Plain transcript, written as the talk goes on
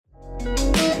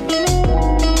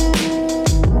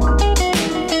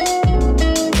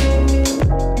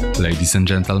Ladies and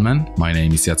gentlemen, my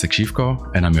name is Jacek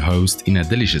Siwko and I'm your host in a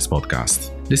delicious podcast.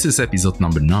 This is episode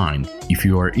number 9. If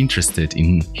you are interested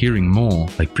in hearing more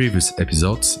like previous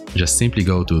episodes, just simply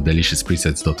go to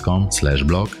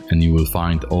deliciouspresets.com/blog and you will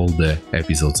find all the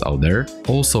episodes out there.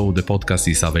 Also, the podcast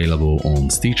is available on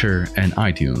Stitcher and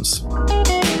iTunes.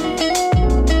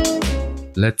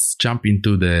 Let's jump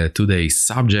into today's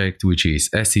subject, which is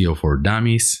SEO for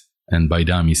dummies. And by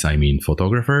dummies, I mean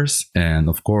photographers. And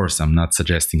of course, I'm not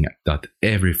suggesting that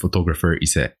every photographer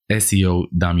is a SEO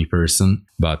dummy person,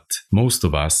 but most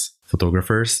of us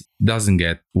photographers doesn't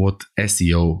get what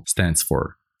SEO stands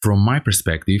for. From my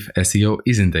perspective, SEO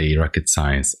isn't a rocket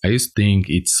science. I used to think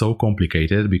it's so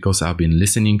complicated because I've been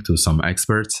listening to some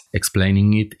experts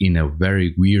explaining it in a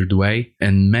very weird way.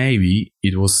 And maybe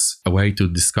it was a way to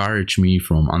discourage me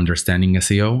from understanding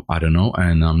SEO. I don't know.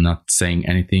 And I'm not saying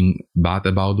anything bad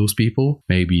about those people.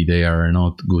 Maybe they are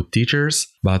not good teachers.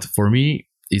 But for me,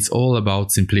 it's all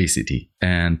about simplicity.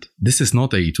 And this is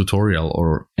not a tutorial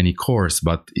or any course,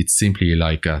 but it's simply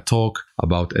like a talk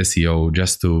about SEO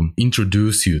just to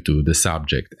introduce you to the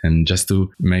subject and just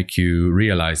to make you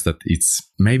realize that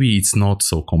maybe it's not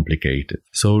so complicated.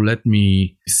 So let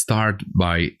me start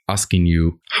by asking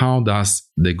you, how does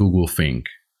the Google think?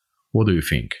 What do you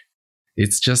think?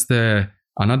 It's just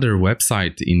another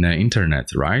website in the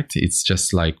internet, right? It's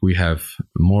just like we have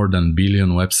more than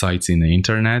billion websites in the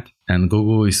internet, and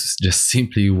Google is just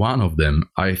simply one of them.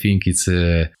 I think it's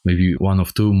maybe one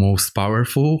of two most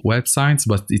powerful websites,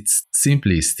 but it's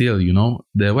simply still,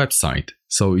 the website.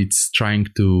 So it's trying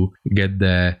to get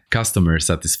the customer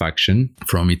satisfaction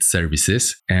from its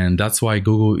services. And that's why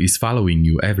Google is following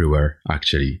you everywhere,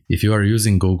 actually. If you are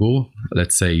using Google,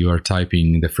 let's say you are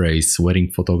typing the phrase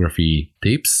wedding photography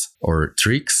tips or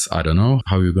tricks, I don't know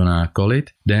how you're gonna call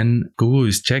it, then Google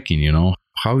is checking,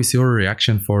 how is your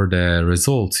reaction for the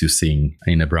results you're seeing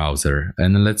in a browser?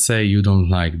 And let's say you don't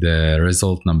like the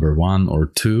result number 1 or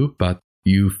 2, but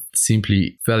you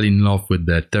simply fell in love with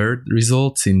the third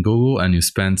results in Google and you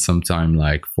spend some time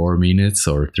like 4 minutes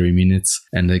or 3 minutes,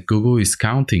 and Google is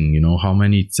counting, how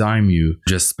many time you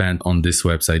just spent on this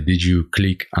website. Did you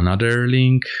click another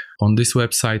link on this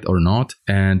website or not?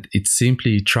 And it's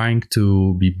simply trying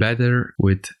to be better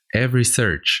with every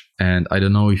search. And I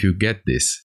don't know if you get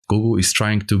this. Google is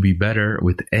trying to be better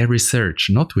with every search,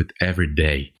 not with every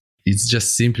day. It's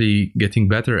just simply getting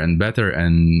better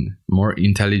and more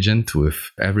intelligent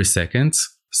with every second.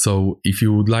 So if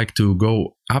you would like to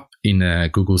go up in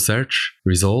Google search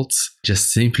results,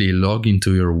 just simply log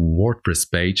into your WordPress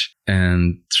page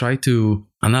and try to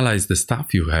analyze the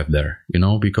stuff you have there,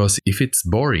 because if it's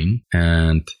boring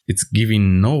and it's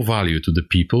giving no value to the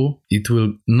people, it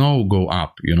will no go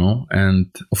up,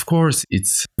 and of course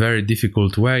it's a very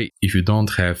difficult way if you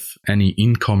don't have any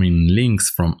incoming links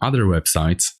from other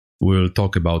websites. We'll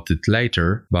talk about it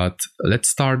later, but let's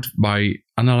start by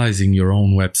analyzing your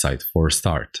own website for a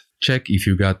start. Check if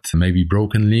you got maybe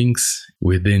broken links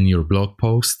within your blog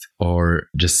post or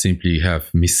just simply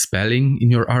have misspelling in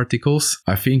your articles.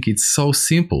 I think it's so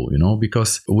simple,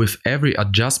 because with every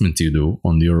adjustment you do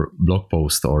on your blog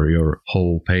post or your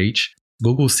whole page,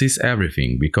 Google sees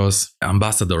everything, because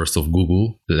ambassadors of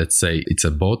Google, let's say it's a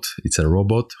bot, it's a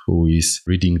robot who is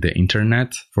reading the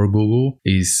internet for Google,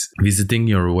 is visiting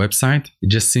your website,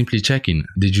 just simply checking,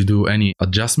 did you do any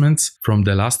adjustments from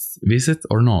the last visit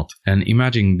or not? And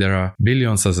imagine there are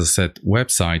billions, as I said,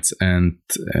 websites, and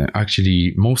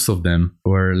actually most of them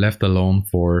were left alone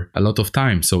for a lot of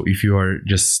time. So if you are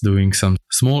just doing some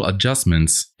small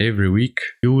adjustments every week,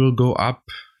 you will go up,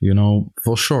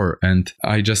 for sure. And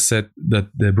I just said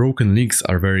that the broken links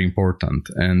are very important.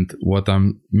 And what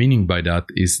I'm meaning by that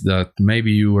is that maybe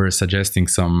you were suggesting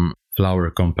some flower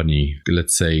company.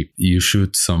 Let's say you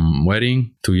shoot some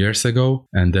wedding 2 years ago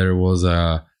and there was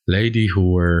a lady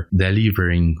who were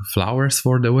delivering flowers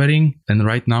for the wedding, and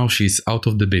right now she's out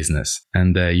of the business,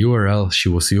 and the URL she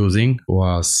was using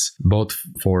was bought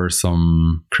for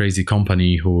some crazy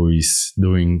company who is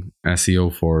doing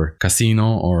SEO for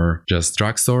casino or just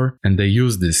drugstore, and they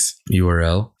use this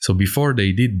URL. So before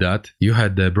they did that, you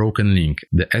had the broken link.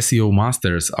 The SEO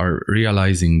masters are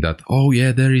realizing that, oh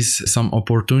yeah, there is some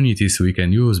opportunities we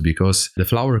can use because the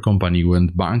flower company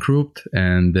went bankrupt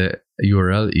and the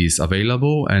URL is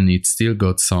available and it still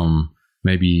got some,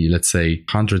 maybe let's say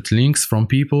 100 links from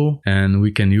people, and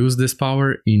we can use this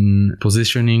power in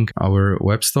positioning our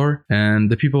web store,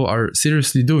 and the people are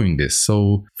seriously doing this.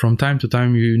 So from time to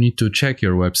time you need to check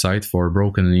your website for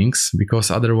broken links,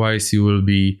 because otherwise you will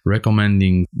be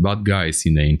recommending bad guys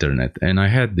in the internet. And I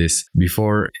had this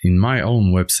before in my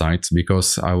own website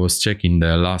because I was checking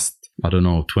the last I don't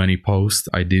know, 20 posts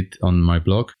I did on my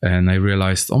blog, and I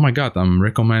realized, oh my God, I'm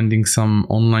recommending some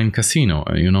online casino,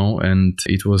 and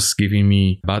it was giving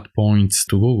me bad points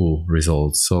to Google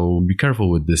results. So be careful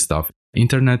with this stuff.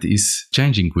 Internet is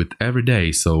changing with every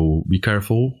day, so be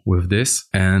careful with this.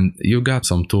 And you got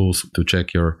some tools to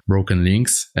check your broken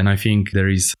links. And I think there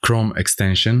is Chrome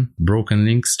extension, broken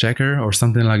links checker or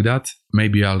something like that.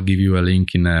 Maybe I'll give you a link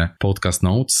in a podcast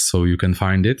notes so you can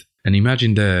find it. And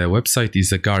imagine the website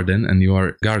is a garden and you are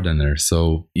a gardener.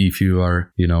 So if you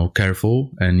are,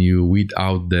 careful and you weed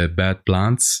out the bad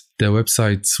plants, the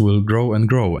websites will grow and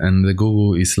grow. And the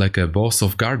Google is like a boss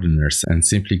of gardeners and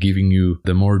simply giving you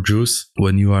the more juice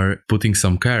when you are putting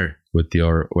some care with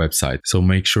your website. So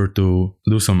make sure to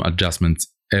do some adjustments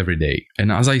every day.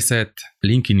 And as I said,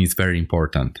 linking is very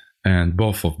important. And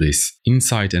both of this,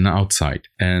 inside and outside.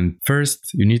 And first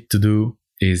you need to do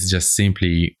is just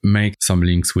simply make some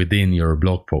links within your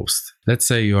blog post. Let's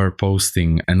say you are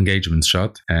posting engagement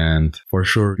shot, and for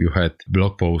sure you had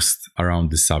blog posts around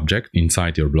this subject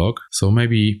inside your blog. So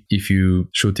maybe if you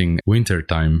shooting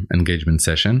wintertime engagement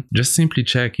session, just simply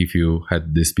check if you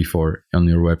had this before on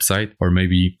your website, or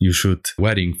maybe you shoot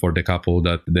wedding for the couple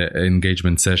that the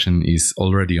engagement session is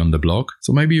already on the blog.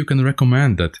 So maybe you can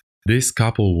recommend that this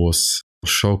couple was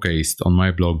showcased on my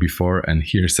blog before, and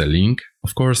here's a link.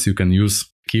 Of course, you can use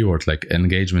keyword like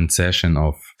engagement session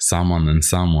of someone and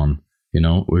someone,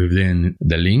 within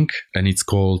the link, and it's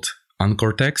called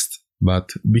anchor text.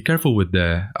 But be careful with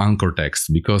the anchor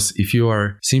text, because if you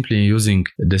are simply using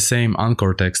the same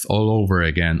anchor text all over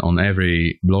again on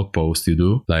every blog post you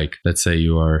do, like let's say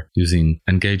you are using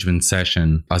engagement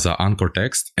session as an anchor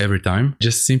text every time,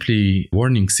 just simply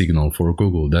warning signal for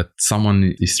Google that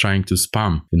someone is trying to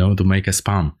spam, to make a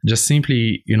spam. Just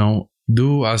simply,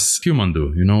 do as human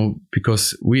do,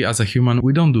 because we as a human,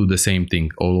 we don't do the same thing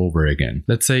all over again.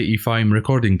 Let's say if I'm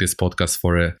recording this podcast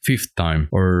for a 5th time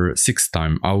or 6th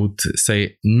time, I would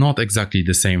say not exactly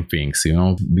the same things,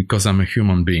 because I'm a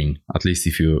human being, at least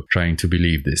if you're trying to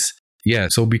believe this. Yeah,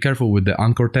 so be careful with the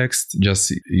anchor text.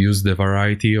 Just use the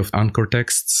variety of anchor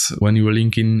texts when you're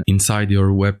linking inside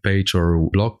your web page or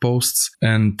blog posts.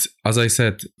 And as I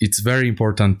said, it's very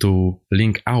important to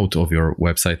link out of your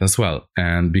website as well.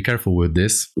 And be careful with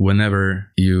this. Whenever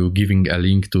you're giving a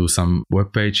link to some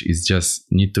web page, it just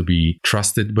need to be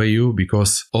trusted by you,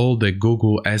 because all the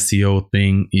Google SEO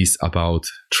thing is about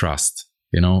trust.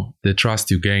 The trust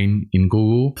you gain in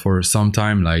Google for some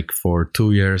time, like for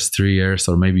 2 years, 3 years,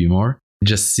 or maybe more.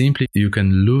 Just simply, you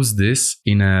can lose this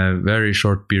in a very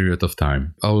short period of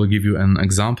time. I will give you an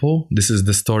example. This is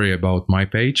the story about my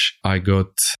page. I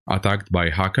got attacked by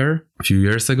a hacker a few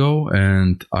years ago,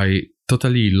 and I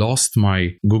totally lost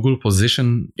my Google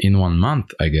position in 1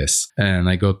 month, I guess. And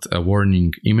I got a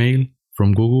warning email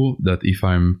from Google that if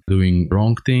I'm doing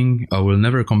wrong thing, I will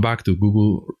never come back to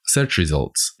Google search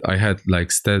results. I had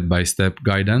like step-by-step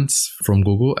guidance from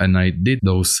Google, and I did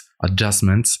those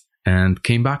adjustments and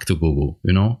came back to Google.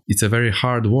 It's a very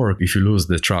hard work if you lose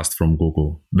the trust from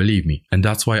Google, believe me. And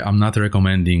that's why I'm not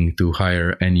recommending to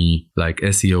hire any like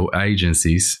SEO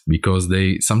agencies, because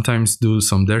they sometimes do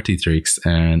some dirty tricks.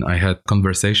 And I had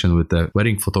conversation with a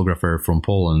wedding photographer from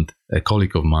Poland, a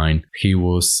colleague of mine. He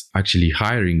was actually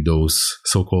hiring those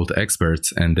so-called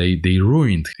experts, and they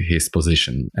ruined his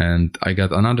position. And I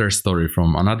got another story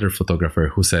from another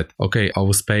photographer who said, okay, I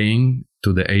was paying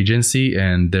to the agency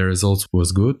and the results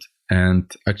was good.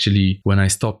 And actually, when I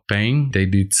stopped paying, they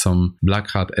did some black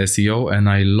hat SEO, and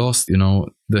I lost,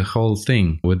 the whole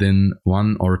thing within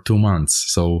 1 or 2 months.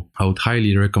 So I would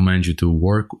highly recommend you to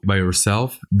work by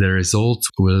yourself. The results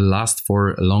will last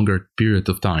for a longer period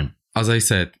of time. As I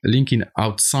said, linking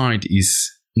outside is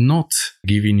not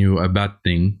giving you a bad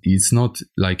thing. It's not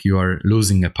like you are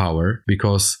losing a power,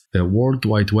 because the World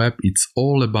Wide Web, it's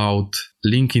all about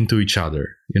linking to each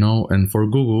other, and for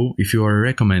Google, if you are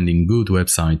recommending good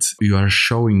websites, you are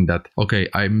showing that, okay,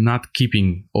 I'm not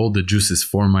keeping all the juices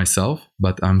for myself,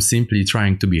 but I'm simply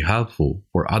trying to be helpful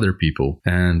for other people.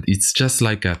 And it's just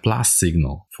like a plus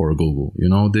signal for Google.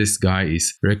 This guy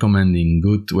is recommending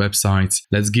good websites.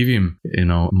 Let's give him,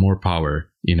 more power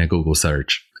in a Google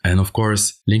search. And of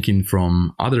course, linking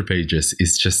from other pages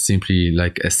is just simply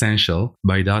like essential.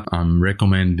 By that, I'm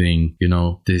recommending,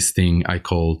 this thing I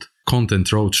called content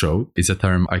roadshow. It's a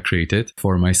term I created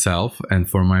for myself and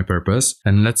for my purpose.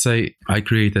 And let's say I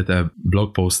created a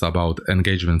blog post about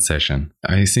engagement session.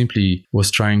 I simply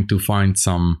was trying to find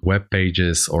some web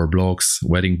pages or blogs,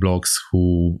 wedding blogs,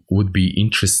 who would be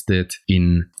interested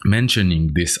in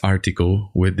mentioning this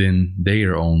article within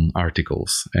their own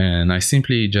articles. And I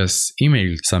simply just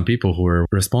emailed some people who were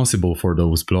responsible for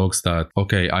those blogs that,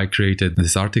 okay, I created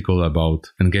this article about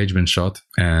engagement shot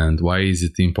and why is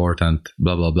it important,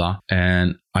 blah, blah, blah.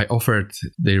 And I offered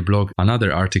their blog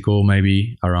another article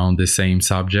maybe around the same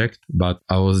subject, but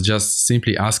I was just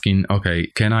simply asking, okay,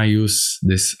 can I use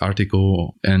this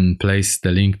article and place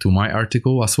the link to my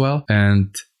article as well?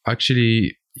 And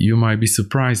actually, you might be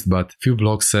surprised, but few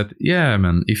blogs said, yeah,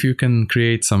 man, if you can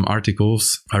create some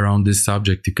articles around this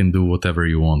subject, you can do whatever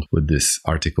you want with this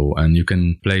article and you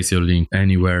can place your link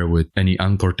anywhere with any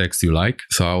anchor text you like.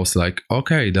 So I was like,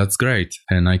 okay, that's great.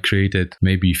 And I created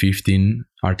maybe 15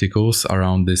 articles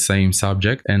around the same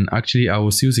subject. And actually, I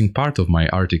was using part of my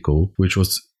article, which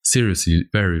was seriously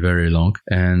very, very long,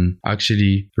 and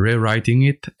actually rewriting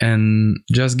it and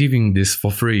just giving this for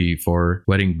free for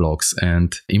wedding blogs.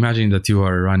 And imagine that you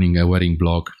are running a wedding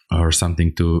blog or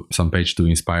something, to some page to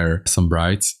inspire some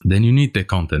brides, then you need the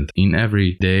content. In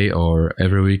every day or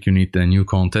every week you need a new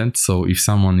content. So if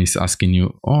someone is asking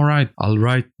you, all right, I'll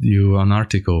write you an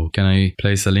article, can I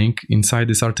place a link inside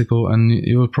this article? And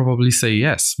you will probably say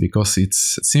yes, because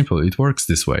it's simple, it works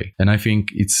this way. And I think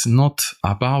it's not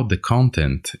about the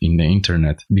content in the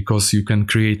internet, because you can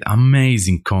create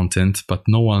amazing content but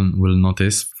no one will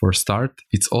notice. For start,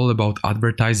 it's all about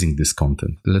advertising this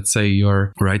content. Let's say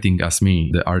you're writing as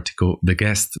me the article, the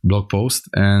guest blog post,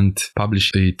 and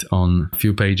publish it on a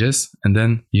few pages, and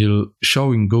then you'll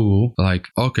show in Google like,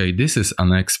 okay, this is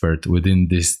an expert within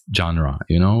this genre,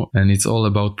 you know, and it's all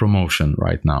about promotion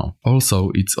right now. Also,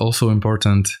 it's also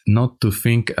important not to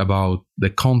think about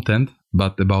the content,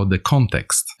 but about the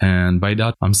context. And by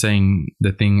that, I'm saying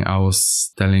the thing I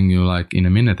was telling you like in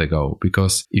a minute ago,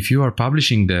 because if you are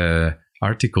publishing the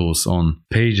articles on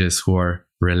pages who are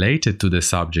related to the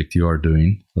subject you are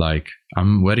doing, like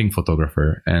I'm a wedding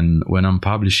photographer, and when I'm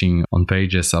publishing on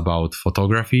pages about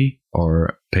photography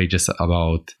or pages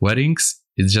about weddings,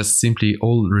 it's just simply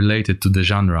all related to the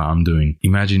genre I'm doing.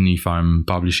 Imagine if I'm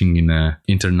publishing in an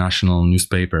international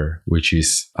newspaper, which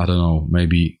is, I don't know,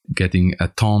 maybe getting a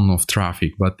ton of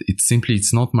traffic, but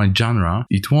it's not my genre.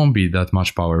 It won't be that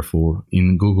much powerful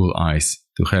in Google eyes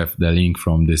to have the link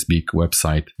from this big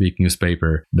website, big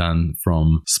newspaper, than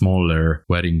from smaller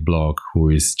wedding blog who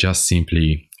is just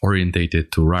simply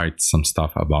orientated to write some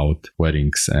stuff about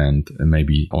weddings, and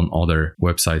maybe on other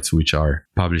websites which are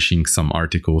publishing some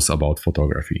articles about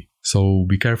photography. So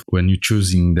be careful when you're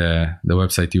choosing the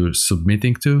website you're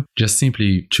submitting to. Just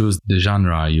simply choose the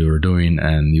genre you're doing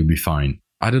and you'll be fine.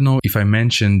 I don't know if I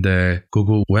mentioned the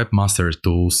Google Webmaster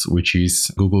Tools, which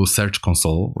is Google Search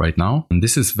Console right now. And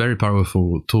this is a very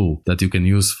powerful tool that you can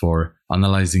use for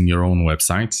analyzing your own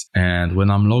websites. And when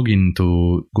I'm logging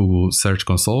to Google Search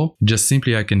Console, just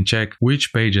simply I can check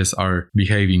which pages are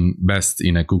behaving best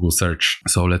in a Google search.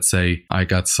 So let's say I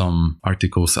got some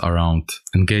articles around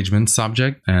engagement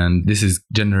subject, and this is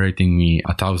generating me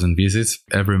 1,000 visits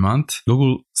every month.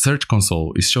 Google Search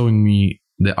Console is showing me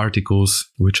the articles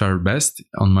which are best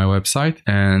on my website,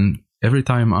 and every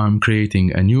time I'm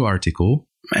creating a new article,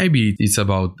 maybe it's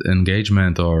about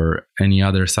engagement or any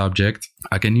other subject,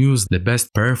 I can use the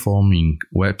best performing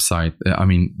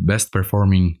best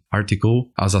performing article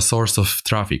as a source of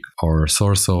traffic or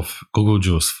source of Google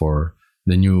juice for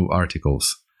the new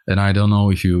articles. And I don't know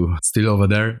if you still over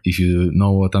there, if you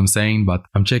know what I'm saying, but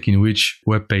I'm checking which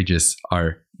web pages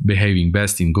are behaving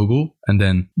best in Google, and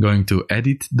then going to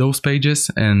edit those pages,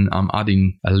 and I'm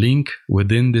adding a link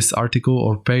within this article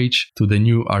or page to the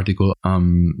new article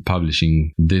I'm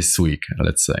publishing this week,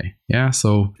 let's say. Yeah,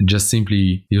 so just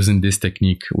simply using this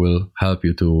technique will help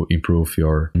you to improve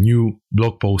your new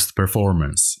blog post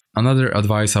performance. Another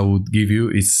advice I would give you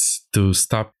is to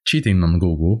stop cheating on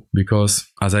Google, because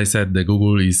as I said, the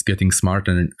Google is getting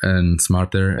smarter and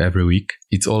smarter every week.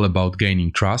 It's all about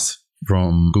gaining trust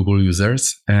from Google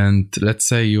users. And let's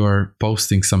say you are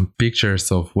posting some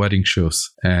pictures of wedding shoes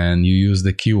and you use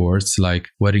the keywords like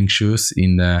wedding shoes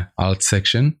in the alt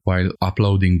section while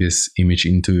uploading this image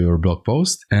into your blog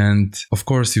post. And of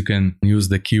course you can use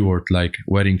the keyword like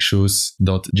wedding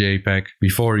shoes.jpg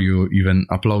before you even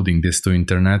uploading this to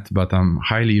internet, but I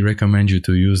highly recommend you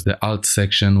to use the alt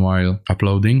section while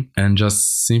uploading and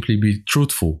just simply be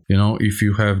truthful. You know, if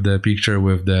you have the picture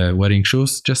with the wedding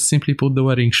shoes, just simply put the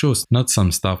wedding shoes, not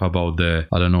some stuff about the,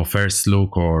 I don't know, first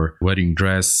look or wedding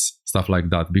dress stuff like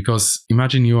that. Because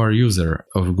imagine you are a user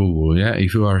of Google, yeah?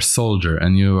 If you are a soldier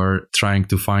and you are trying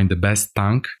to find the best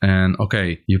tank, and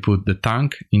okay, you put the tank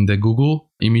in the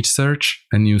Google image search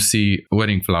and you see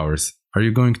wedding flowers. Are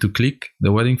you going to click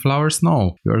the wedding flowers?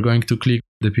 No, you are going to click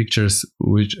the pictures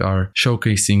which are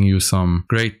showcasing you some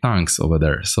great tanks over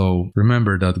there. So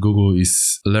remember that Google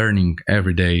is learning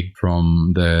every day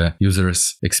from the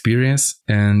user's experience,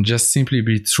 and just simply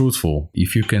be truthful.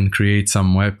 If you can create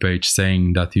some web page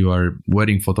saying that you are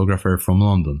wedding photographer from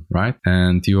London, right?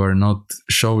 And you are not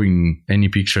showing any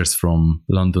pictures from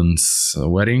London's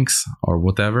weddings or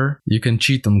whatever, you can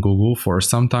cheat on Google for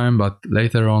some time, but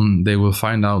later on they will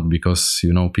find out, because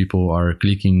people are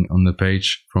clicking on the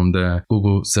page from the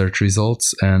Google search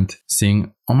results and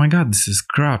seeing, oh my god, this is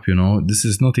crap, this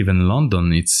is not even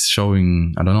London, it's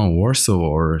showing, I don't know, Warsaw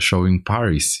or showing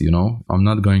Paris, I'm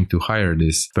not going to hire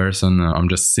this person, I'm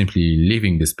just simply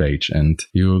leaving this page, and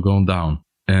you will go down.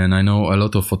 And I know a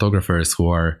lot of photographers who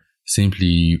are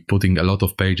simply putting a lot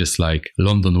of pages like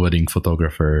London wedding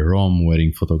photographer, Rome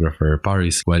wedding photographer,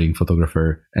 Paris wedding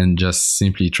photographer, and just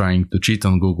simply trying to cheat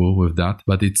on Google with that.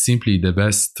 But it's simply the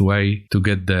best way to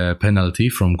get the penalty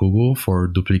from Google for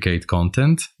duplicate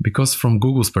content, because from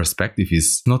Google's perspective,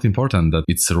 it's not important that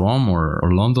it's Rome or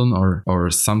London or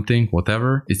something,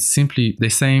 whatever. It's simply the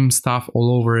same stuff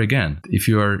all over again. If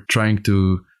you are trying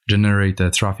to generate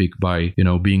traffic by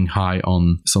being high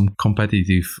on some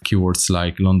competitive keywords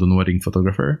like London wedding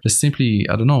photographer, just simply,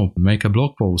 I don't know, make a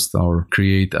blog post or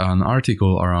create an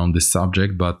article around this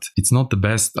subject. But it's not the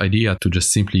best idea to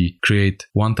just simply create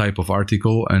one type of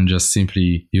article and just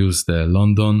simply use the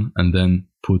London and then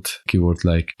put keywords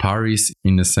like Paris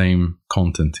in the same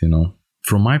content.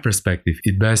 From my perspective,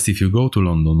 it's best if you go to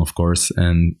London, of course,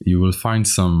 and you will find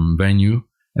some venue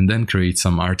and then create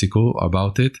some article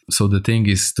about it. So the thing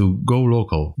is to go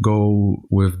local, go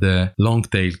with the long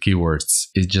tail keywords.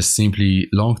 It's just simply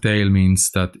long tail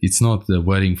means that it's not the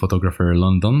wedding photographer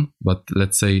London, but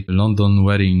let's say London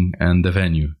wedding and the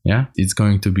venue. Yeah, it's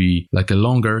going to be like a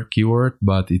longer keyword,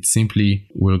 but it simply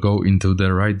will go into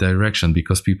the right direction,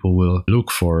 because people will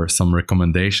look for some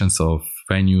recommendations of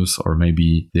venues, or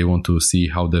maybe they want to see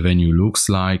how the venue looks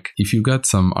like. If you got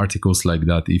some articles like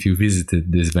that, if you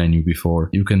visited this venue before,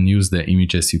 you can use the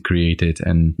images you created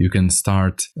and you can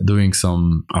start doing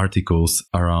some articles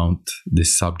around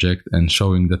this subject and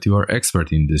showing that you are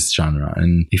expert in this genre.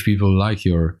 And if people like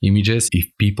your images, if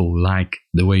people like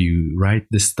the way you write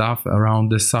the stuff around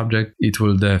this subject, it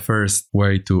will the first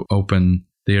way to open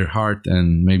their heart,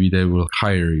 and maybe they will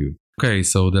hire you. Okay,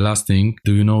 so the last thing,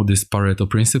 do you know this Pareto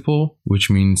principle, which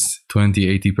means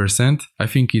 20-80%? I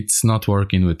think it's not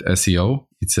working with SEO.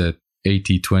 It's a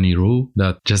 80-20 rule,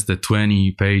 that just the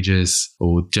 20 pages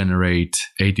would generate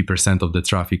 80% of the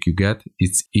traffic you get.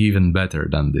 It's even better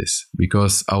than this,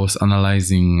 because I was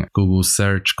analyzing Google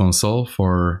Search Console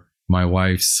for my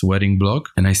wife's wedding blog,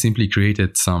 and I simply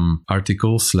created some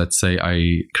articles. Let's say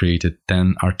I created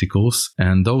 10 articles,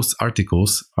 and those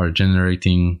articles are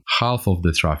generating half of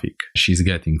the traffic she's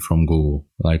getting from Google,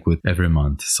 like with every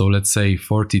month. So let's say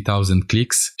 40,000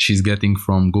 clicks she's getting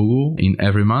from Google in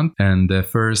every month, and the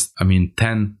first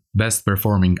 10 best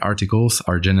performing articles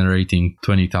are generating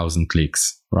 20,000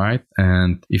 clicks, right?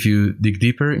 And if you dig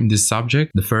deeper in this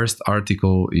subject, the first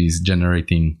article is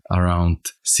generating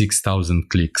around 6,000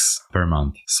 clicks per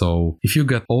month. So if you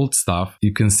get old stuff,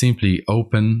 you can simply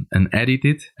open and edit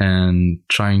it and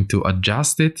trying to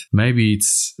adjust it. Maybe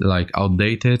it's like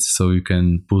outdated, so you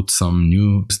can put some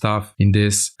new stuff in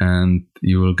this and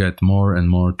you will get more and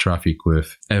more traffic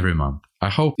with every month. I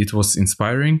hope it was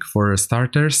inspiring for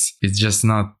starters. It's just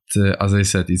not, as I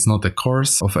said, it's not a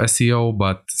course of SEO,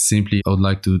 but simply I would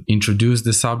like to introduce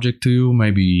the subject to you.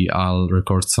 Maybe I'll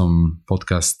record some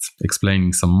podcasts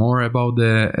explaining some more about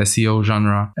the SEO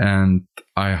genre, and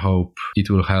I hope it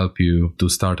will help you to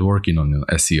start working on your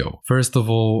SEO. First of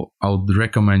all, I would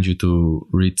recommend you to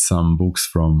read some books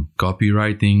from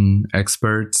copywriting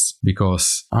experts,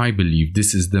 because I believe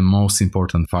this is the most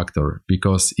important factor.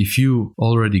 Because if you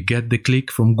already get the click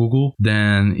from Google,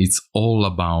 then it's all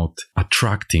about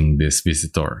attracting this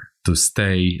visitor to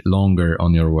stay longer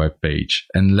on your web page.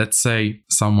 And let's say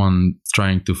someone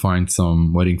trying to find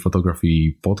some wedding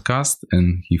photography podcast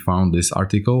and he found this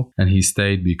article and he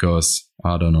stayed because,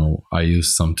 I don't know, I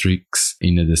used some tricks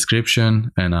in the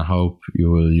description, and I hope you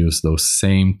will use those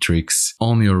same tricks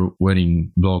on your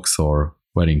wedding blogs or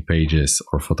wedding pages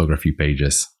or photography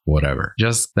pages, whatever.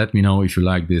 Just let me know if you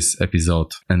like this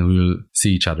episode, and we will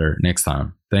see each other next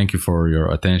time. Thank you for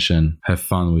your attention. Have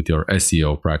fun with your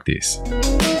SEO practice.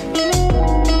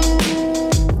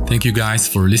 Thank you guys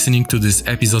for listening to this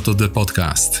episode of the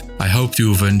podcast. I hope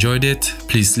you've enjoyed it.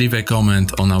 Please leave a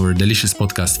comment on our Delicious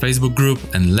Podcast Facebook group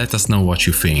and let us know what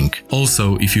you think.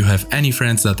 Also, if you have any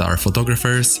friends that are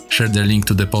photographers, share the link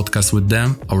to the podcast with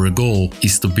them. Our goal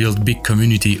is to build a big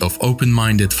community of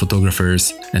open-minded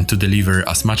photographers and to deliver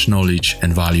as much knowledge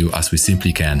and value as we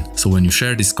simply can. So when you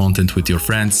share this content with your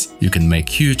friends, you can make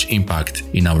huge impact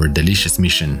in our delicious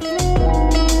mission.